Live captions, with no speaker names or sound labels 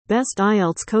Best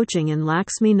IELTS coaching in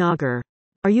Laxmi Nagar.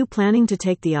 Are you planning to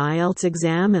take the IELTS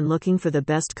exam and looking for the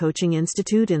best coaching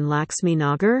institute in Laxmi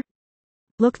Nagar?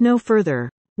 Look no further.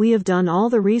 We have done all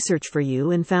the research for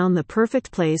you and found the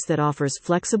perfect place that offers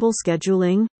flexible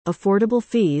scheduling, affordable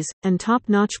fees, and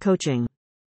top-notch coaching.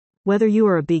 Whether you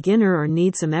are a beginner or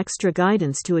need some extra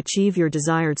guidance to achieve your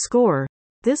desired score,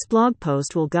 this blog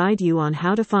post will guide you on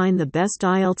how to find the best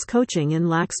IELTS coaching in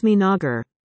Laxmi Nagar.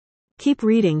 Keep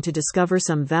reading to discover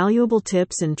some valuable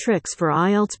tips and tricks for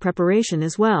IELTS preparation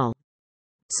as well.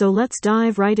 So let's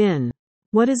dive right in.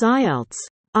 What is IELTS?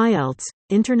 IELTS,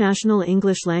 International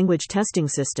English Language Testing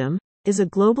System, is a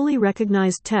globally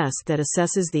recognized test that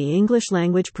assesses the English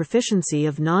language proficiency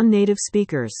of non-native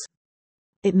speakers.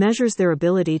 It measures their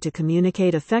ability to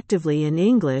communicate effectively in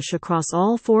English across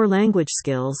all 4 language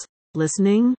skills: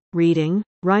 listening, reading,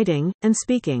 writing, and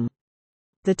speaking.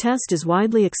 The test is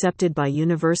widely accepted by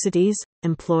universities,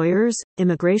 employers,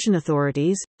 immigration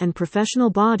authorities, and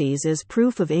professional bodies as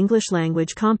proof of English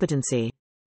language competency.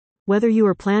 Whether you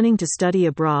are planning to study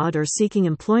abroad or seeking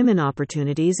employment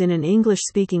opportunities in an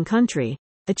English-speaking country,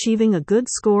 achieving a good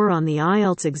score on the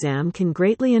IELTS exam can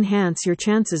greatly enhance your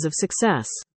chances of success.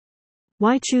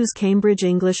 Why choose Cambridge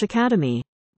English Academy?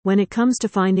 When it comes to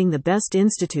finding the best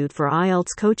institute for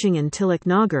IELTS coaching in Tilak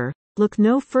Nagar, look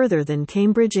no further than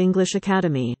Cambridge English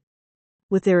Academy.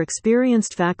 With their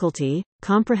experienced faculty,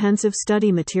 comprehensive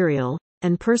study material,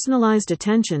 and personalized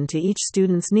attention to each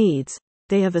student's needs,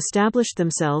 they have established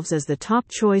themselves as the top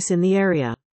choice in the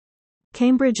area.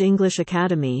 Cambridge English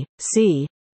Academy, C.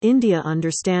 India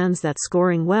understands that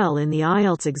scoring well in the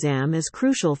IELTS exam is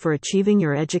crucial for achieving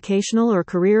your educational or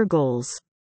career goals.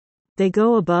 They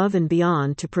go above and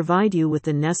beyond to provide you with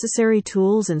the necessary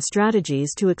tools and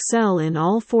strategies to excel in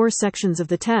all 4 sections of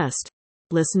the test: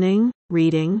 listening,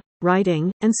 reading,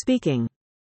 writing, and speaking.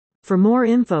 For more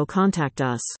info, contact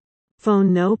us.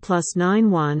 Phone no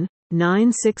 +91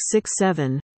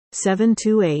 9667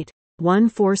 728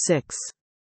 146.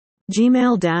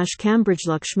 Gmail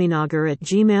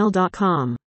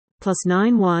 _CambridgeLakshminagar@gmail.com.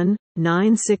 +91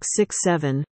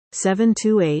 9667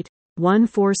 728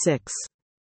 146.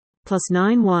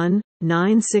 +91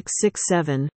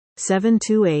 9667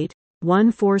 728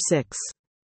 146.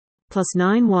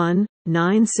 +91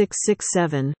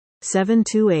 9667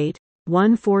 728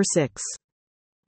 146.